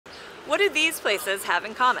What do these places have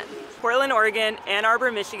in common? Portland, Oregon, Ann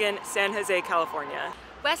Arbor, Michigan, San Jose, California.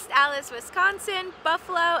 West Allis, Wisconsin,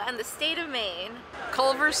 Buffalo, and the state of Maine.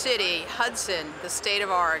 Culver City, Hudson, the state of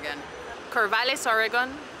Oregon. Corvallis, Oregon,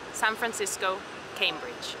 San Francisco,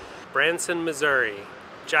 Cambridge. Branson, Missouri.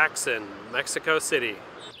 Jackson, Mexico City.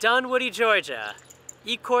 Dunwoody, Georgia.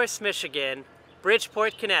 Ecorse, Michigan.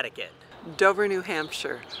 Bridgeport, Connecticut. Dover, New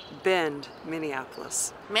Hampshire. Bend,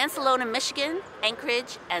 Minneapolis. Mansalona, Michigan,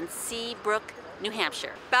 Anchorage, and Seabrook, New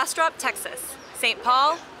Hampshire. Bastrop, Texas. St.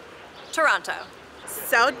 Paul, Toronto.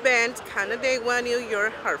 South Bend, Canandaigua, New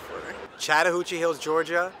York, Hartford. Chattahoochee Hills,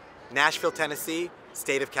 Georgia. Nashville, Tennessee,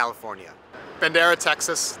 state of California. Bandera,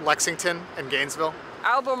 Texas, Lexington, and Gainesville.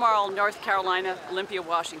 Albemarle, North Carolina, Olympia,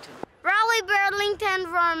 Washington. Raleigh, Burlington,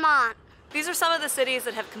 Vermont. These are some of the cities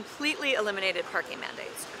that have completely eliminated parking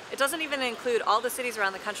mandates. It doesn't even include all the cities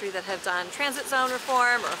around the country that have done transit zone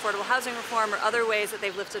reform or affordable housing reform or other ways that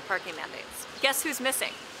they've lifted parking mandates. Guess who's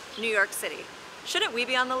missing? New York City. Shouldn't we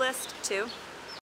be on the list, too?